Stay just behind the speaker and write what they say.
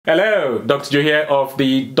Hello, Dr. Joe here of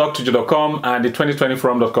the drjoe.com and the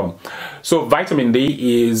 2020forum.com. So vitamin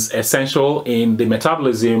D is essential in the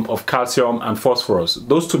metabolism of calcium and phosphorus.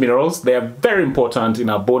 Those two minerals, they are very important in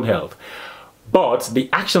our bone health. But the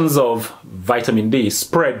actions of vitamin D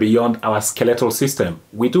spread beyond our skeletal system.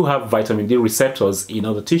 We do have vitamin D receptors in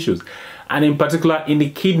other tissues, and in particular in the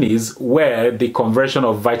kidneys, where the conversion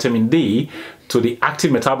of vitamin D to the active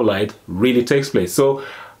metabolite really takes place. So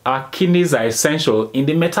our kidneys are essential in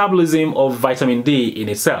the metabolism of vitamin D in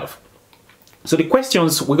itself. So the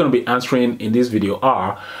questions we're going to be answering in this video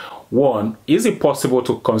are: one, is it possible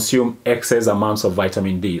to consume excess amounts of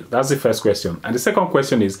vitamin D? That's the first question. And the second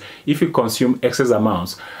question is, if you consume excess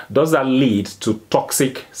amounts, does that lead to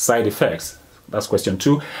toxic side effects? That's question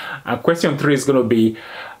two. And question three is going to be,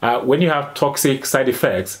 when you have toxic side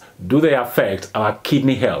effects, do they affect our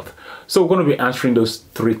kidney health? So we're going to be answering those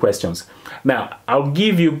three questions. Now, I'll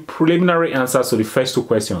give you preliminary answers to the first two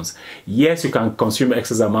questions. Yes, you can consume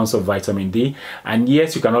excess amounts of vitamin D, and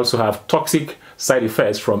yes, you can also have toxic side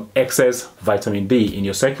effects from excess vitamin D in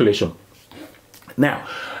your circulation. Now,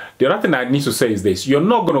 the other thing I need to say is this: you're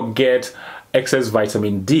not going to get excess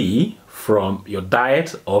vitamin D from your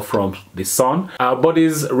diet or from the sun. Our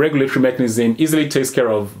body's regulatory mechanism easily takes care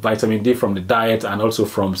of vitamin D from the diet and also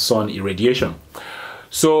from sun irradiation.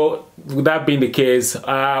 So with that being the case,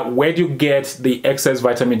 where do you get the excess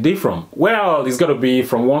vitamin D from? Well, it's got to be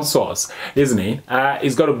from one source, isn't it?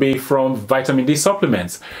 It's got to be from vitamin D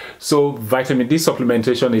supplements. So vitamin D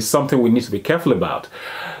supplementation is something we need to be careful about.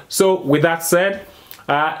 So with that said,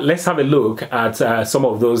 let's have a look at some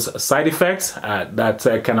of those side effects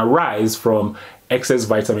that can arise from excess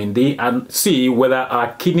vitamin D and see whether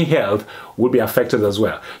our kidney health will be affected as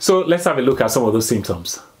well. So let's have a look at some of those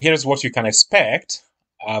symptoms. Here's what you can expect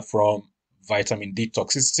from vitamin D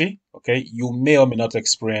toxicity. Okay, you may or may not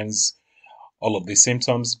experience all of these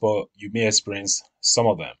symptoms, but you may experience some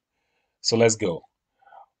of them. So let's go.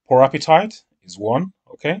 Poor appetite is one.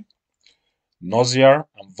 Okay, nausea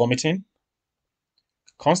and vomiting.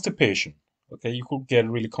 Constipation. Okay, you could get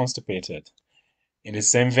really constipated. In the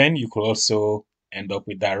same vein, you could also end up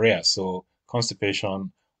with diarrhea. So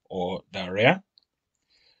constipation or diarrhea.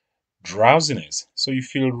 Drowsiness. So you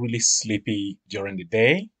feel really sleepy during the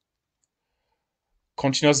day.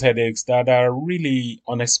 Continuous headaches that are really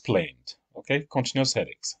unexplained. Okay, continuous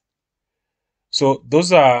headaches. So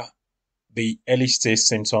those are the early stage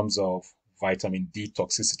symptoms of vitamin D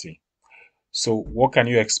toxicity. So what can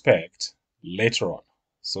you expect later on?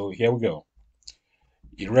 So here we go.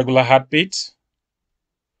 Irregular heartbeat,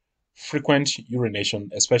 frequent urination,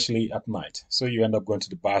 especially at night. So you end up going to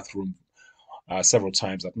the bathroom several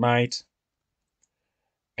times at night.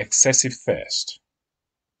 Excessive thirst.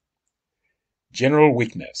 General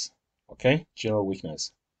weakness. Okay, general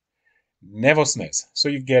weakness. Nervousness. So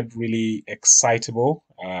you get really excitable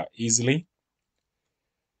easily.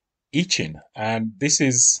 Itching. And this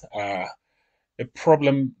is a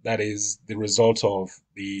problem that is the result of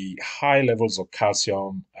the high levels of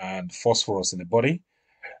calcium and phosphorus in the body.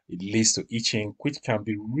 It leads to itching, which can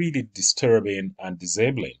be really disturbing and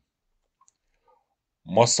disabling.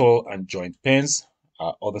 Muscle and joint pains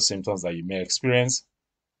are other symptoms that you may experience.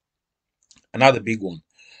 Another big one.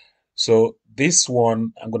 So this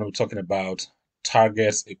one I'm going to be talking about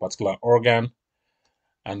targets a particular organ,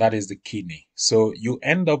 and that is the kidney. So you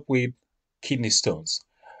end up with kidney stones.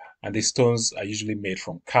 And these stones are usually made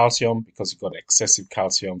from calcium, because you've got excessive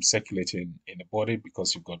calcium circulating in the body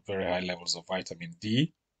because you've got very high levels of vitamin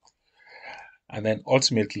D. And then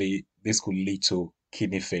ultimately, this could lead to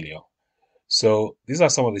kidney failure. So these are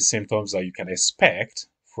some of the symptoms that you can expect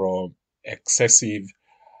from excessive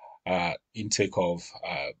intake of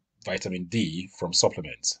vitamin D from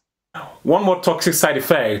supplements. One more toxic side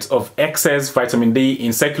effect of excess vitamin D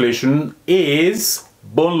in circulation is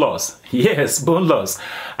bone loss. Yes, bone loss.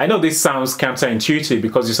 I know this sounds counterintuitive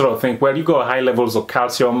because you sort of think, well, you got high levels of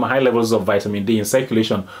calcium, high levels of vitamin D in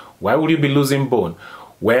circulation. Why would you be losing bone?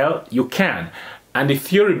 Well, you can. And the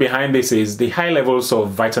theory behind this is the high levels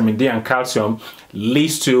of vitamin D and calcium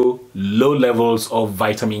leads to low levels of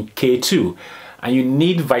vitamin K2. And you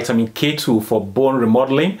need vitamin K2 for bone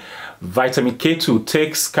remodeling. Vitamin K2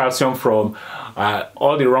 takes calcium from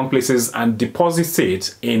all the wrong places and deposits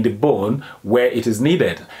it in the bone where it is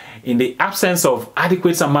needed. In the absence of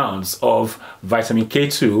adequate amounts of vitamin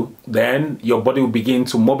K2, then your body will begin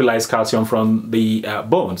to mobilize calcium from the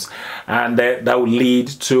bones, and that will lead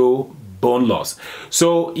to bone loss.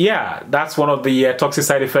 So yeah, that's one of the toxic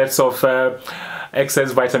side effects of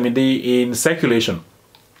excess vitamin D in circulation.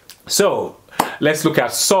 So let's look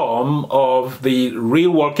at some of the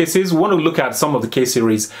real world cases. We want to look at some of the case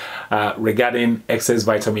series regarding excess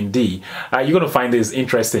vitamin D. You're going to find this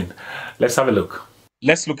interesting. Let's have a look.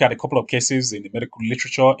 Let's look at a couple of cases in the medical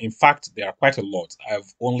literature. In fact, there are quite a lot.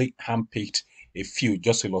 I've only handpicked a few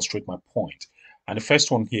just to illustrate my point. And the first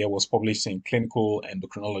one here was published in Clinical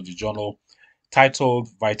Endocrinology Journal, titled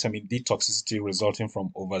Vitamin D Toxicity Resulting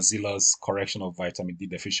from Overzealous Correction of Vitamin D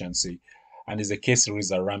Deficiency. And is a case series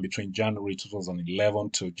that ran between January 2011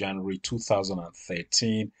 to January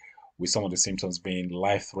 2013, with some of the symptoms being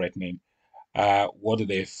life-threatening. What did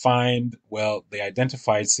they find? Well, they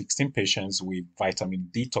identified 16 patients with vitamin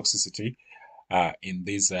D toxicity in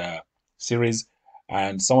this series,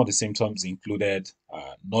 and some of the symptoms included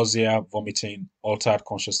nausea, vomiting, altered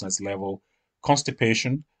consciousness level,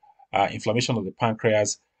 constipation, inflammation of the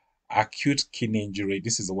pancreas, acute kidney injury.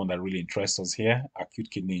 This is the one that really interests us here, acute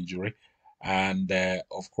kidney injury. And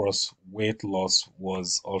of course, weight loss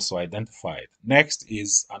was also identified. Next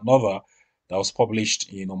is another that was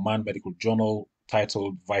published in Oman Medical Journal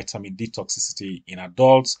titled Vitamin D Toxicity in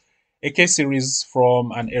Adults, a case series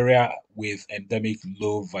from an area with endemic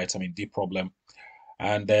low vitamin D problem.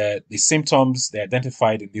 And the symptoms they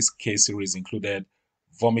identified in this case series included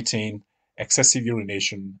vomiting, excessive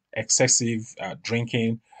urination, excessive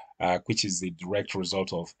drinking, which is the direct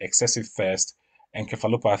result of excessive thirst,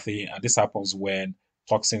 encephalopathy, and this happens when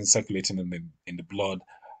toxins circulating in the blood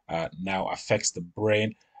now affects the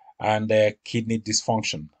brain, and kidney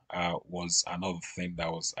dysfunction was another thing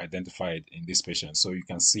that was identified in this patient. So you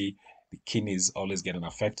can see the kidneys always getting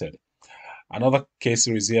affected. Another case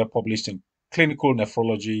series here published in Clinical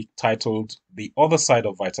Nephrology titled The Other Side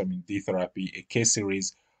of Vitamin D Therapy, a case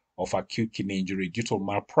series of acute kidney injury due to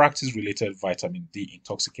malpractice-related vitamin D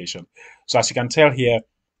intoxication. So as you can tell here,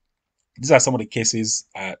 these are some of the cases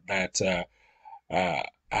that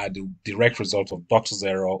are the direct result of doctor's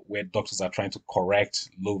error, where doctors are trying to correct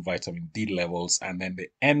low vitamin D levels and then they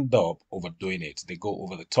end up overdoing it. They go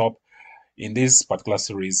over the top. In this particular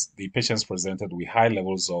series, the patients presented with high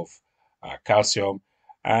levels of calcium,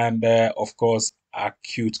 and of course,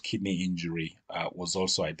 acute kidney injury was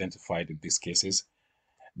also identified in these cases.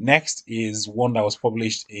 Next is one that was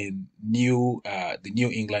published in the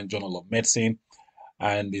New England Journal of Medicine,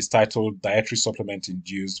 and is titled Dietary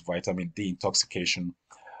Supplement-Induced Vitamin D Intoxication.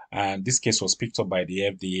 And this case was picked up by the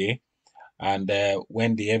FDA. And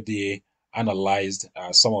when the FDA analyzed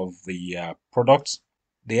some of the products,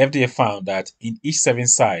 the FDA found that in each serving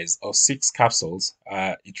size of 6 capsules,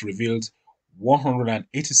 it revealed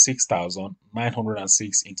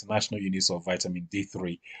 186,906 international units of vitamin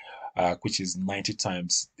D3, which is 90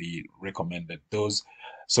 times the recommended dose.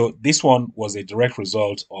 So this one was a direct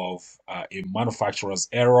result of a manufacturer's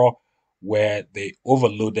error, where they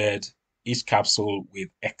overloaded each capsule with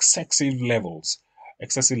excessive levels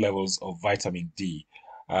of vitamin D,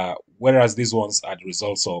 whereas these ones are the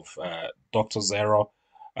results of doctor's error.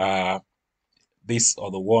 This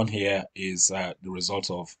other one here is the result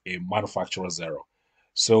of a manufacturer's error.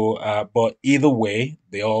 So, but either way,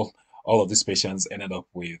 all of these patients ended up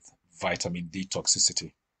with vitamin D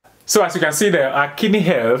toxicity. So as you can see there, our kidney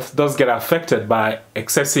health does get affected by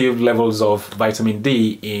excessive levels of vitamin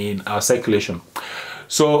D in our circulation.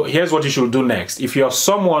 So here's what you should do next. If you're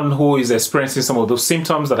someone who is experiencing some of those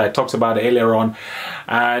symptoms that I talked about earlier on,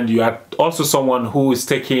 and you are also someone who is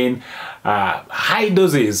taking high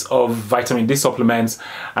doses of vitamin D supplements,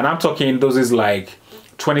 and I'm talking doses like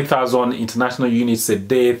 20,000 international units a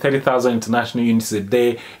day, 30,000 international units a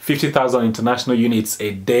day, 50,000 international units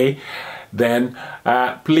a day, then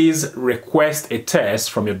please request a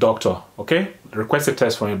test from your doctor, okay? Request a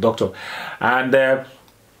test from your doctor. And if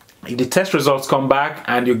the test results come back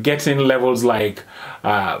and you're getting levels like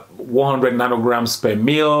 100 nanograms per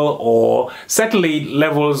mil, or certainly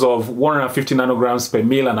levels of 150 nanograms per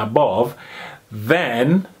mil and above,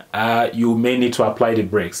 then you may need to apply the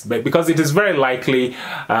brakes, but because it is very likely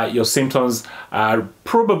your symptoms are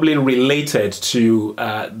probably related to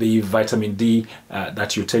the vitamin D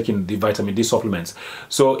that you're taking, the vitamin D supplements.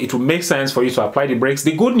 So it will make sense for you to apply the brakes.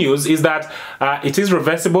 The good news is that it is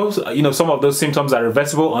reversible. You know, some of those symptoms are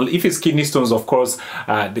reversible, and if it's kidney stones, of course,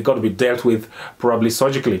 they got to be dealt with probably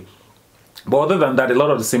surgically. But other than that, a lot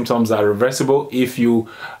of the symptoms are reversible if you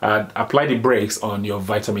apply the brakes on your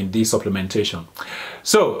vitamin D supplementation.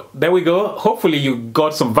 So there we go. Hopefully you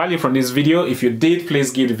got some value from this video. If you did, please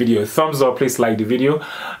give the video a thumbs up. Please like the video.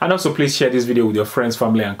 And also please share this video with your friends,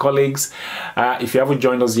 family, and colleagues. If you haven't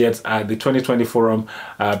joined us yet at the 2020 forum,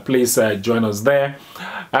 please join us there.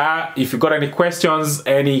 If you got any questions,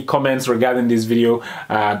 any comments regarding this video,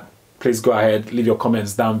 please go ahead, leave your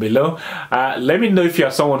comments down below. Let me know if you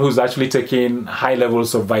are someone who's actually taking high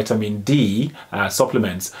levels of vitamin D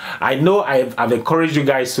supplements. I know I've encouraged you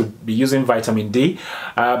guys to be using vitamin D,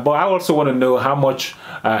 but I also want to know how much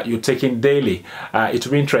you're taking daily. It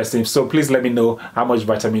will be interesting, so please let me know how much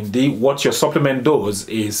vitamin D, what your supplement dose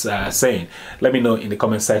is saying. Let me know in the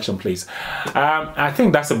comment section, please. I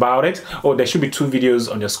think that's about it. Oh, there should be 2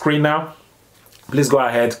 videos on your screen now. Please go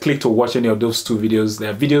ahead, click to watch any of those 2 videos. They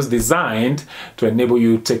are videos designed to enable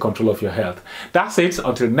you to take control of your health. That's it.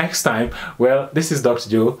 Until next time, well, this is Dr.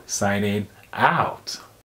 Joe signing out.